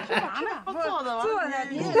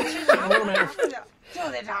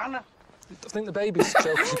 I think the baby's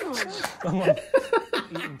choking.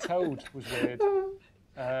 Eating toad was weird.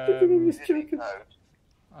 I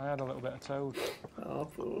had a little bit of toad. Oh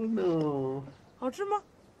no. What does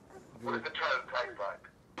the toad taste like?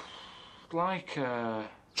 Like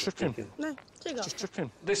chicken. Just chicken.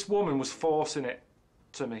 This woman was forcing it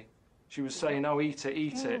to me. She was saying, "Oh, eat it,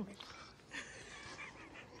 eat it."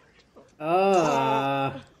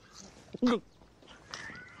 Ah.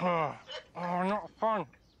 Oh, not fun.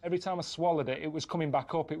 Every time I swallowed it, it was coming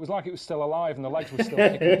back up. It was like it was still alive and the legs were still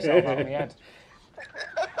kicking itself out of my head.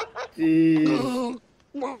 Jeez.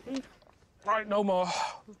 Right, no more.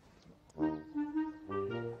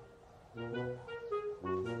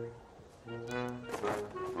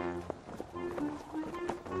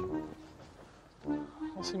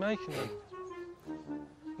 What's he making then?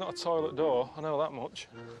 Not a toilet door, I know that much.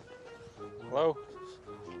 Hello?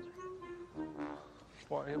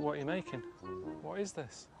 What are you making? What is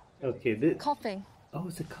this? Okay, this... Coffin. Oh,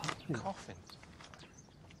 it's a coffin. Coffin?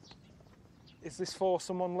 Is this for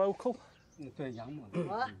someone local?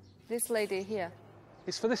 This lady here.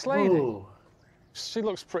 It's for this lady? Oh. She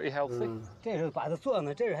looks pretty healthy.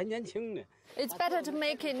 It's better to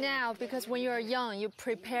make it now because when you're young, you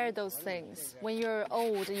prepare those things. When you're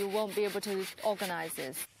old, you won't be able to organize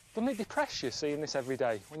this. Doesn't it depress you seeing this every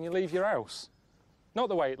day when you leave your house? Not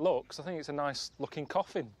the way it looks. I think it's a nice looking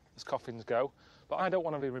coffin, as coffins go. But I don't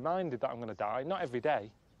want to be reminded that I'm going to die, not every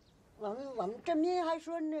day.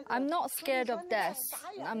 I'm not scared of death.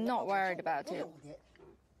 I'm not worried about it.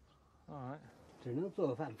 All right.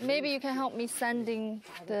 Maybe you can help me sanding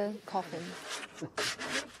the coffin.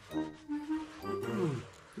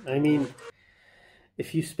 I mean,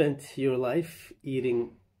 if you spent your life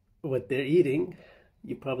eating what they're eating,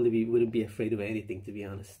 you probably wouldn't be afraid of anything, to be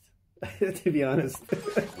honest. To be honest.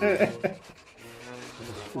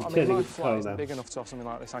 Well, I mean, my flat isn't big enough to have something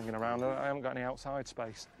like this hanging around. I haven't got any outside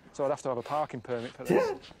space, so I'd have to have a parking permit for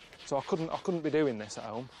this. So I couldn't be doing this at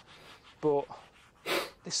home. But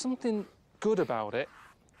there's something good about it,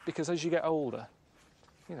 because as you get older,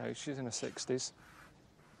 you know, she's in her 60s.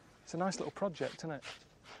 It's a nice little project, isn't it?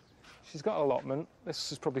 She's got an allotment.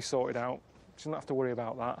 This is probably sorted out. She doesn't have to worry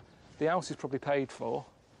about that. The house is probably paid for.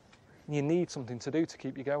 And you need something to do to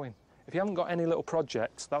keep you going. If you haven't got any little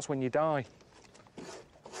projects, that's when you die.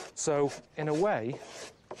 So, in a way,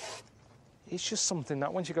 it's just something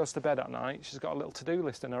that when she goes to bed at night, she's got a little to-do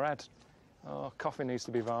list in her head. Oh, coffee needs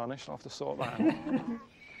to be varnished. I'll have to sort that out.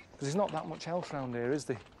 Because there's not that much else around here, is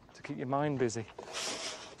there, to keep your mind busy?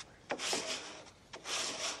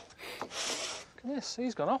 Look at this,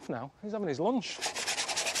 he's gone off now. He's having his lunch.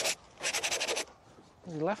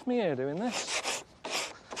 He left me here doing this.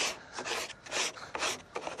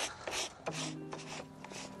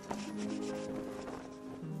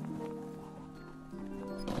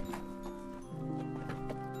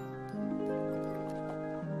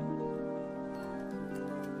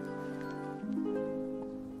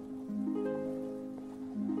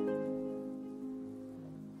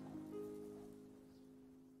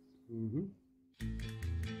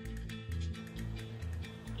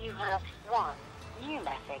 You have one new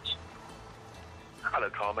message. Hello,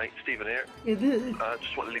 Karl, mate. Stephen here.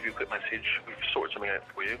 Just want to leave you a quick message. We've sorted something out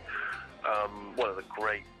for you. One of the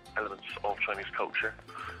great elements of Chinese culture,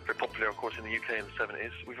 very popular, of course, in the UK in the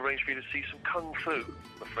 70s. We've arranged for you to see some kung fu,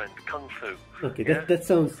 my friend. Kung fu. Okay, yeah? that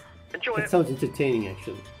sounds... Enjoy that it. sounds entertaining,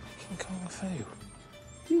 actually. Kung fu?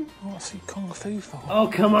 What's he kung fu for? Oh,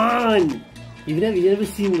 come on! You never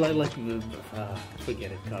seen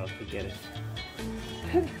forget it, Karl, forget it.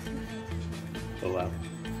 Oh, wow.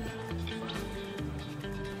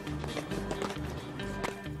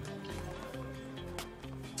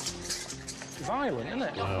 Violent, isn't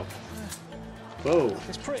it? Wow. Whoa.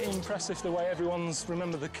 It's pretty impressive the way everyone's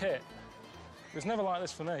remembered the kit. It was never like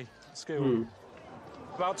this for me at school.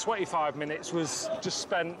 About 25 minutes was just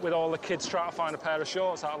spent with all the kids trying to find a pair of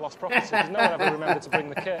shorts out of lost property because no one ever remembered to bring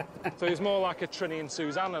the kit. So it was more like a Trini and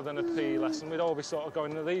Susanna than a PE lesson. We'd all be sort of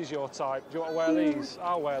going, are these your type? Do you want to wear these?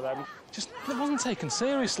 I'll wear them. Just, it wasn't taken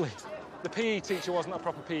seriously. The PE teacher wasn't a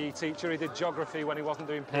proper PE teacher. He did geography when he wasn't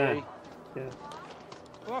doing PE. Yeah.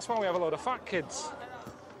 Well, that's why we have a load of fat kids.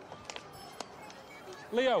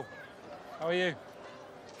 Leo, how are you?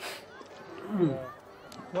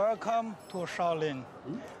 Welcome to Shaolin,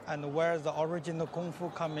 and where the original Kung Fu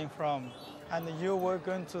coming from. And you were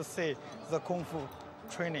going to see the Kung Fu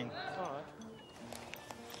training. All right.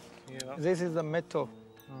 Yeah, This is the metal.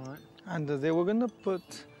 all right. And they were going to put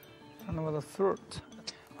under the throat.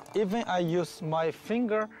 Even I use my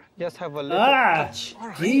finger, just have a little touch. All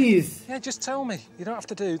right. Jeez. Yeah, just tell me. You don't have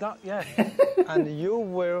to do that. Yeah. And you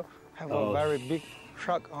will have a very big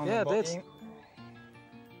shock on Yeah, the I body. did.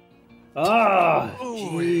 Ah,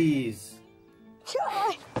 jeez.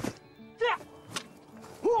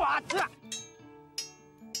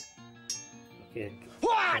 Okay.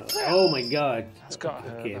 Oh my God. That's got to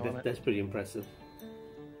hurt, Okay, though, hasn't it? that's pretty impressive.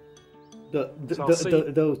 So I'll see-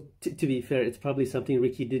 Though, to be fair, it's probably something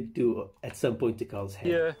Ricky did do at some point to Carl's head.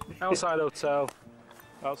 Yeah, outside hotel.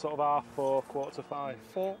 About sort of 4:30, 4:45.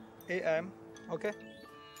 4 a.m. Okay.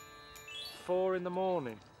 4 in the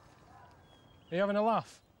morning. Are you having a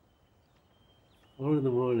laugh? 4 in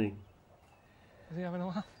the morning. Is he having a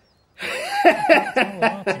laugh? It's all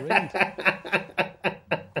hard to read.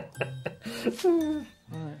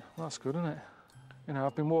 Right, well, that's good, isn't it? You know,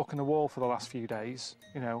 I've been walking the wall for the last few days,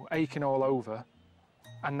 you know, aching all over,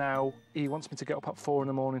 and now he wants me to get up at 4 in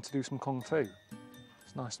the morning to do some kung fu.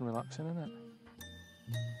 It's nice and relaxing, isn't it?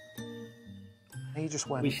 He just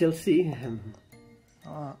went. We shall see.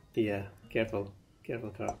 Ah. Yeah, careful. Careful,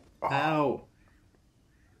 Carl. Ow!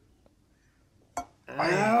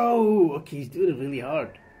 Ow! Okay, he's doing it really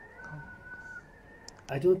hard.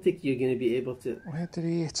 I don't think you're going to be able to... Where did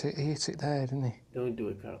he hit it? He hit it there, didn't he? Don't do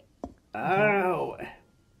it, Carl. Ow!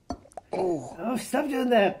 Oh, stop doing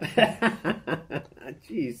that!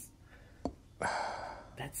 Jeez.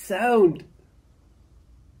 That sound!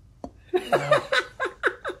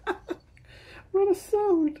 What a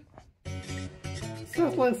sound!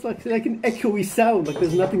 Sounds like an echoey sound, like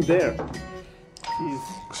there's nothing there. Jeez.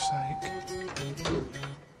 Fuck's sake.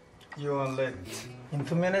 You are late. In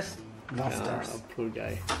 2 minutes, downstairs. Oh, poor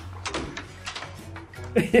guy.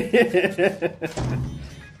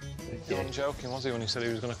 He wasn't joking, was he, when he said he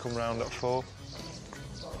was going to come round at 4?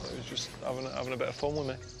 He was just having a bit of fun with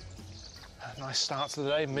me. Nice start to the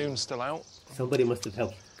day, moon's still out. Somebody must have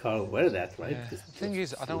helped Karl wear that, right? Yeah. The thing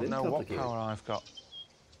is, I don't know what power I've got.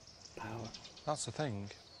 Power? That's the thing.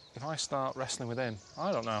 If I start wrestling with him,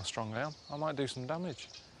 I don't know how strong I am. I might do some damage.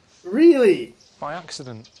 Really? By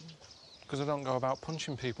accident. Because I don't go about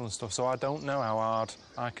punching people and stuff, so I don't know how hard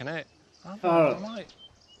I can hit. I might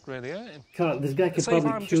really hurt him. Carl, this guy could Say if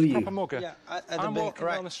probably I'm kill just a you. proper mugger. Yeah, at the I'm back, walking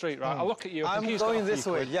right. down the street, right? I look at you. I I'm think he's got going a this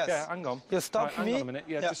few way, quid. yes. Yeah, hang on. You stop Right, hang me. on a minute.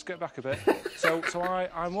 Yeah, Yeah. just get back a bit. so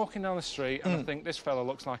I'm walking down the street and I think this fella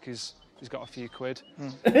looks like he's got a few quid.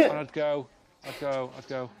 And I'd go.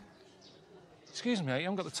 Excuse me, you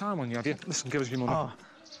haven't got the time on you, have you? Listen, give us your money. Oh.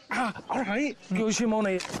 All right, give us your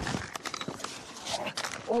money.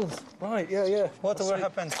 Oh, right, yeah. What will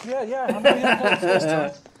happen? Yeah, I'm going to first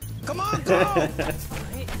time. Come on, go!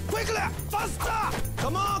 Quickly! Faster!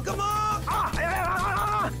 Come on! Go.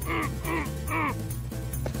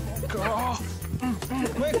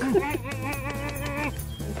 Quick!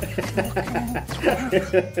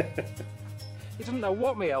 He doesn't know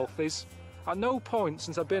what my health is. At no point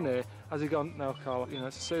since I've been here has he gone, no, Carl, you know,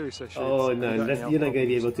 it's a serious issue. Oh, Have you no, got any you're not health going to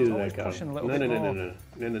be able problems? to do Always that, Carl. pushing a little No. bit more.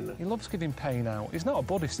 No. He loves giving pain out. He's not a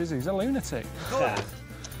Buddhist, is he? He's a lunatic. Ah.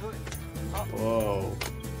 Whoa.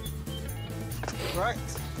 Right.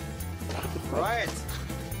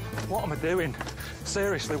 What am I doing?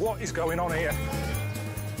 Seriously, what is going on here?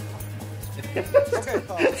 Okay,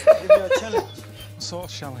 Carl, give you a challenge. What sort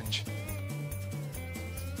of challenge?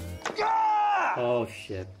 Oh,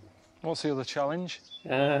 shit. What's the other challenge?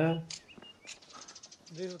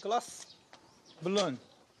 This glass balloon,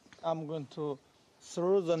 I'm going to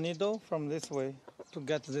throw the needle from this way to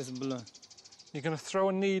get this balloon. You're going to throw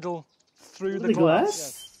a needle through The the glass? glass?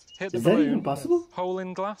 Yes. Hit the Is that balloon? even possible? Hole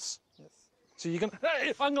in glass? Yes. So you're going to...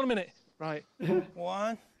 Hey, hang on a minute. Right.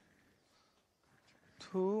 1,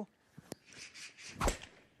 2.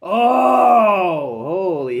 Oh,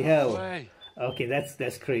 holy hell. Way. Okay,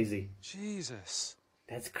 that's crazy. Jesus.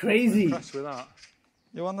 That's crazy. Impressed with that.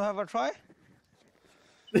 You want to have a try?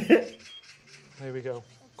 Here we go.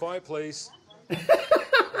 Quiet, please.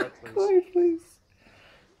 Quiet, please. Quiet, please.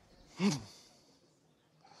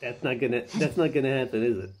 That's not gonna happen,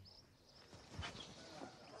 is it?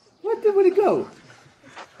 Where'd it go?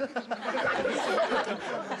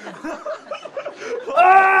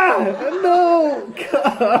 Ah! No!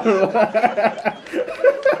 Carl!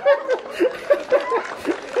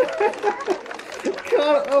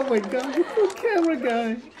 Carl, oh my god, you poor camera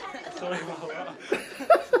guy. Sorry about that.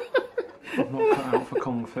 I'm not cut out for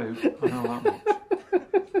kung fu. I know that much.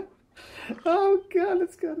 Oh God,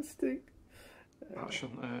 it's gotta stink. That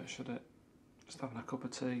shouldn't hurt, should it? Just having a cup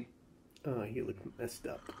of tea. Oh, he looks messed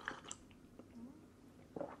up.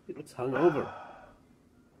 He looks hungover.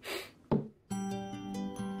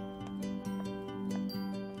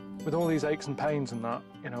 With all these aches and pains and that,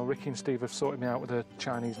 you know, Ricky and Steve have sorted me out with a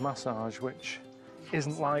Chinese massage, which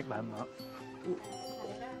isn't like them, that.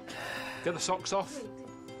 Get the socks off.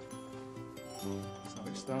 That's how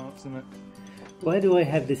it starts, isn't it? Why do I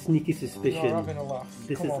have the sneaky suspicion? You're having a laugh.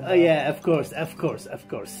 This Come is. on, Oh man. yeah, of course, of course, of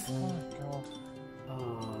course. Oh God.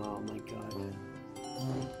 Oh my God.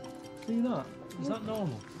 See that? Is that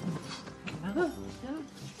normal?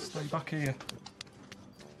 Stay back here.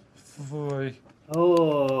 Boy.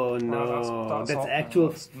 Oh no, that's hot. actual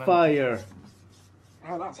That's fire.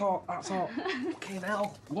 Oh, that's hot, that's hot. Fucking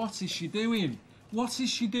hell. What is she doing? What is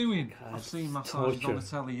she doing? God, I've seen massages torture. on the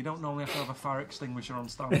telly. You don't normally have to have a fire extinguisher on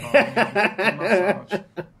standby when you're on massage.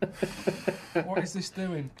 What is this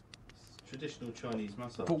doing? Traditional Chinese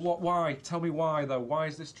massage. But what? Why? Tell me why, though. Why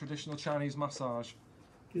is this traditional Chinese massage?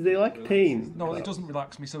 Because they like pain. No, it doesn't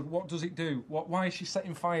relax me. So what does it do? Why is she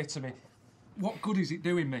setting fire to me? What good is it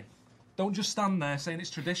doing me? Don't just stand there saying it's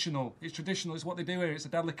traditional. It's traditional. It's what they do here. It's a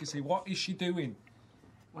delicacy. What is she doing?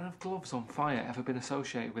 When have gloves on fire ever been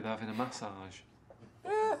associated with having a massage?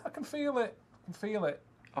 Yeah, I can feel it. I can feel it.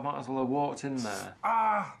 I might as well have walked in there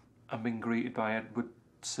and been greeted by Edward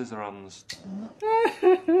Scissorhands.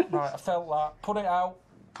 Right, I felt that. Put it out.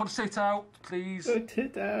 Put it out, please. Put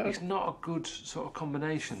it out. It's not a good sort of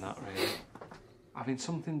combination, that, really. Having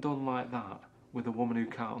something done like that with a woman who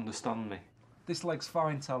can't understand me. This leg's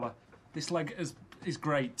fine, tell her. This leg is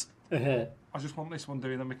great. I just want this one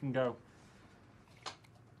doing, then we can go.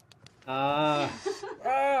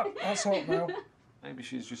 That's hot now. Maybe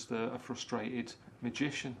she's just a frustrated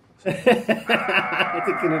magician. Taking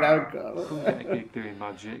it out, Karl. Couldn't get a gig doing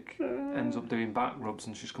magic. Ends up doing back rubs,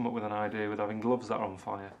 and she's come up with an idea with having gloves that are on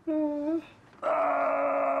fire.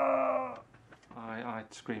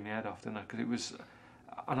 I'd scream my head off, didn't I? Because it was...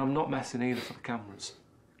 And I'm not messing either for the cameras,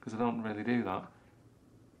 because I don't really do that.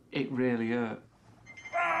 It really hurt.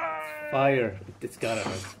 Fire. It's gotta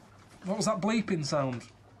hurt. What was that bleeping sound?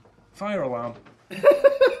 Fire alarm.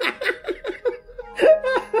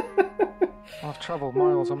 I've travelled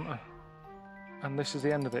miles, haven't I? And this is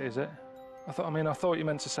the end of it, is it? I thought you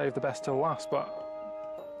meant to save the best till last, but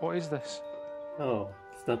what is this? Oh,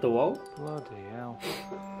 it's not the wall? Bloody hell.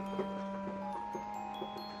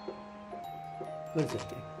 What is it?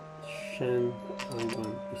 Shan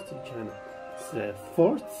Hongkong, Eastern China. It's a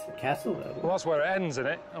fort? A castle? Well, that's where it ends, isn't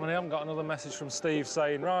it? I mean, I haven't got another message from Steve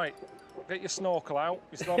saying, right, get your snorkel out.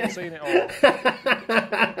 You still haven't seen it all.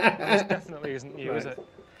 This definitely isn't new, is it?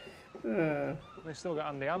 They've still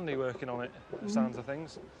got Andy working on it, the sounds of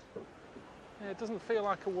things. Yeah, it doesn't feel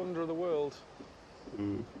like a wonder of the world.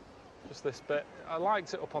 Just this bit. I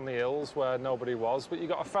liked it up on the hills where nobody was, but you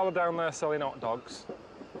got a fella down there selling hot dogs.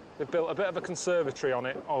 They've built a bit of a conservatory on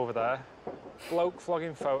it over there. Bloke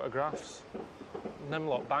flogging photographs. And them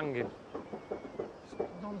lot banging.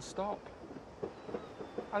 Non-stop.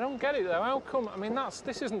 I don't get it though. How come? I mean,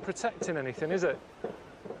 this isn't protecting anything, is it?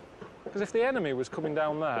 Because if the enemy was coming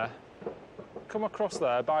down there, come across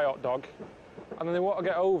there, buy a hot dog, and then they want to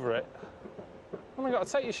get over it, well, you've got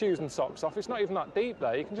to take your shoes and socks off. It's not even that deep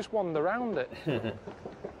there. You can just wander around it.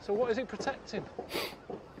 So what is it protecting?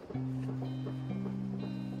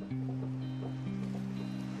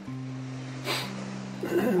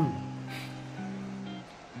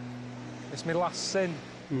 It's my last sin.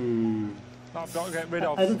 That I've got to get rid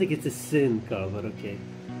of. I don't think it's a sin, Karl, but okay.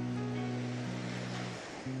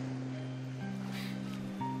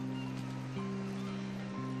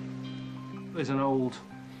 There's an old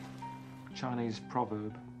Chinese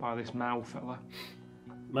proverb by this Mao fella.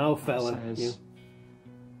 Mao fella, says,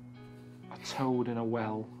 a toad in a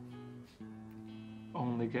well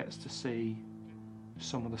only gets to see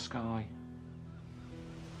some of the sky.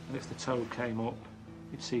 And if the toad came up,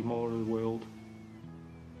 you'd see more of the world.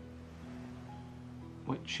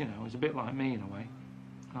 Which, you know, is a bit like me in a way.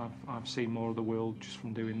 I've seen more of the world just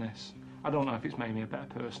from doing this. I don't know if it's made me a better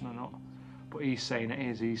person or not, but he's saying it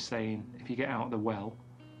is. He's saying if you get out of the well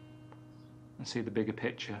and see the bigger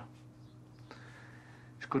picture,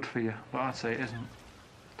 it's good for you, but I'd say it isn't.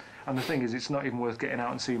 And the thing is, it's not even worth getting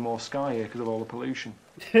out and seeing more sky here because of all the pollution.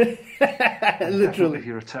 Literally. If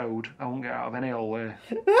you're a toad, I won't get out of any hole there.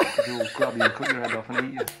 They'll grab you and cut your head off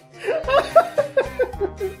and eat you.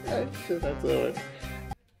 That's all right.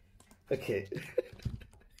 Okay.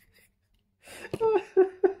 I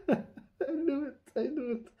knew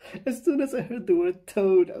it. As soon as I heard the word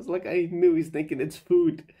toad, I was like, I knew he's thinking it's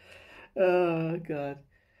food. Oh, God.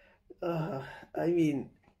 I mean,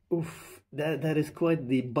 oof, that is quite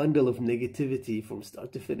the bundle of negativity from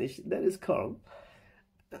start to finish. That is Karl.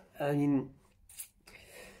 I mean,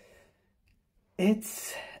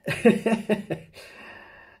 it's.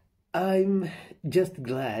 I'm just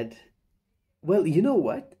glad. Well, you know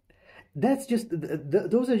what? That's just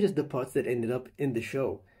those are just the parts that ended up in the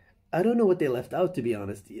show. I don't know what they left out, to be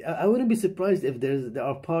honest. I wouldn't be surprised if there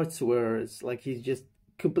are parts where it's like he's just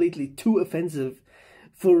completely too offensive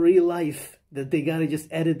for real life that they gotta just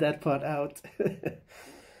edit that part out.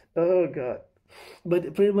 Oh God!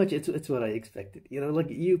 But pretty much it's what I expected. You know, like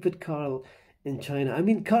you put Karl in China. I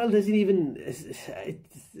mean, Karl doesn't even.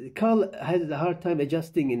 Karl has a hard time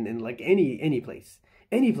adjusting in like any place.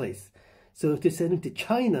 So to send him to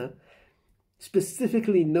China,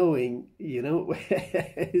 specifically knowing, you know,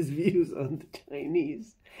 his views on the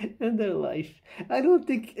Chinese and their life, I don't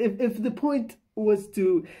think if the point was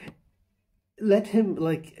to let him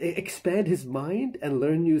like expand his mind and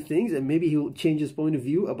learn new things, and maybe he'll change his point of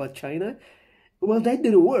view about China. Well, that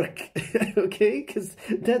didn't work, okay? Because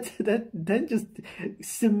that just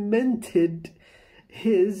cemented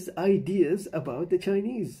his ideas about the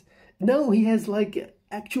Chinese. Now he has like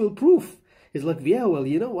actual proof. He's like, yeah, well,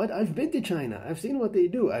 you know what? I've been to China. I've seen what they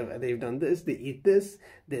do. They've done this. They eat this.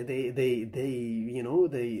 You know,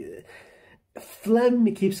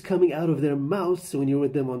 phlegm keeps coming out of their mouths when you're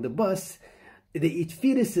with them on the bus. They eat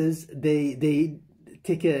fetuses. They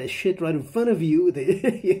take a shit right in front of you.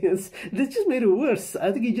 Yes, this just made it worse.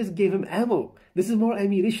 I think he just gave him ammo. This is more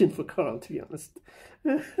ammunition for Karl, to be honest.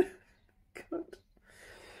 God.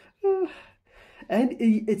 And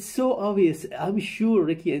it's so obvious. I'm sure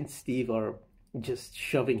Ricky and Steve are just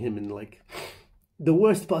shoving him in like the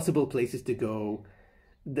worst possible places to go.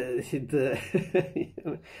 I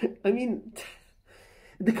mean,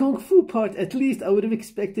 the Kung Fu part, at least I would have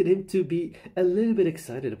expected him to be a little bit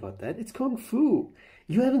excited about that. It's Kung Fu.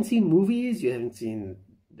 You haven't seen movies, you haven't seen,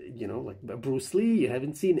 you know, like Bruce Lee, you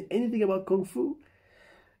haven't seen anything about Kung Fu.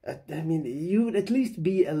 I mean, you would at least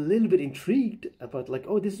be a little bit intrigued about like,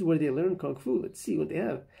 oh, this is where they learn Kung Fu. Let's see what they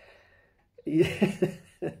have. Yeah.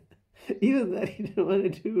 Even that he didn't want to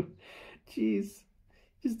do. Jeez.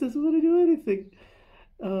 Just doesn't want to do anything.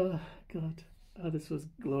 Oh, God. Oh, this was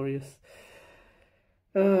glorious.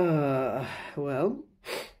 Well.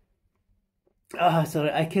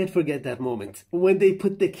 Sorry, I can't forget that moment. When they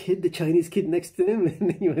put the Chinese kid next to him,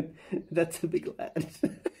 and he went, that's a big lad.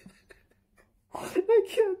 I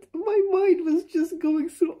can't. My mind was just going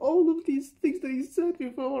through all of these things that he said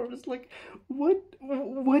before. I was like,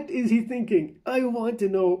 what is he thinking? I want to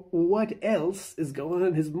know what else is going on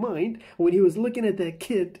in his mind when he was looking at that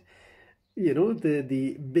kid, you know,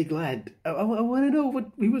 the big lad. I want to know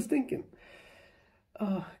what he was thinking.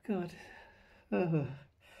 Oh, God.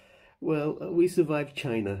 Well, we survived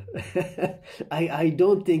China. I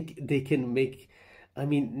don't think they can make... I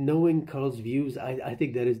mean, knowing Karl's views, I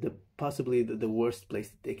think that is possibly the worst place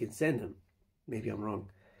that they can send him. Maybe I'm wrong.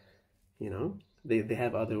 You know, they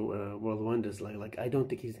have other world wonders. Like I don't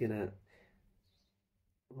think he's gonna.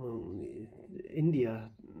 Well, India.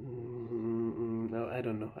 No, I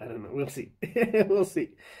don't know. We'll see. We'll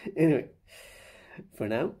see. Anyway, for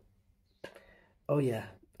now. Oh yeah,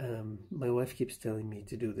 my wife keeps telling me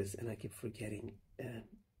to do this, and I keep forgetting.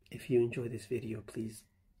 If you enjoy this video, please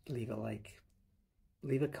leave a like.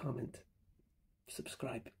 Leave a comment,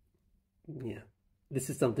 subscribe. Yeah, this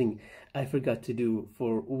is something I forgot to do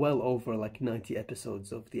for well over like 90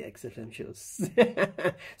 episodes of the XFM shows.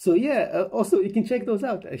 So yeah, also you can check those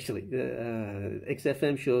out actually. The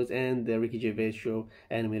XFM shows and the Ricky Gervais show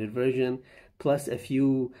animated version, plus a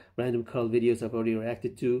few random Karl videos I've already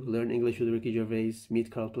reacted to. Learn English with Ricky Gervais, Meet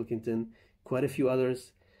Karl Pilkington, quite a few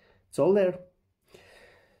others. It's all there.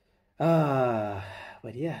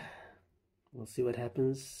 But yeah. We'll see what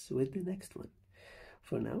happens with the next one.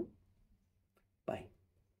 For now, bye.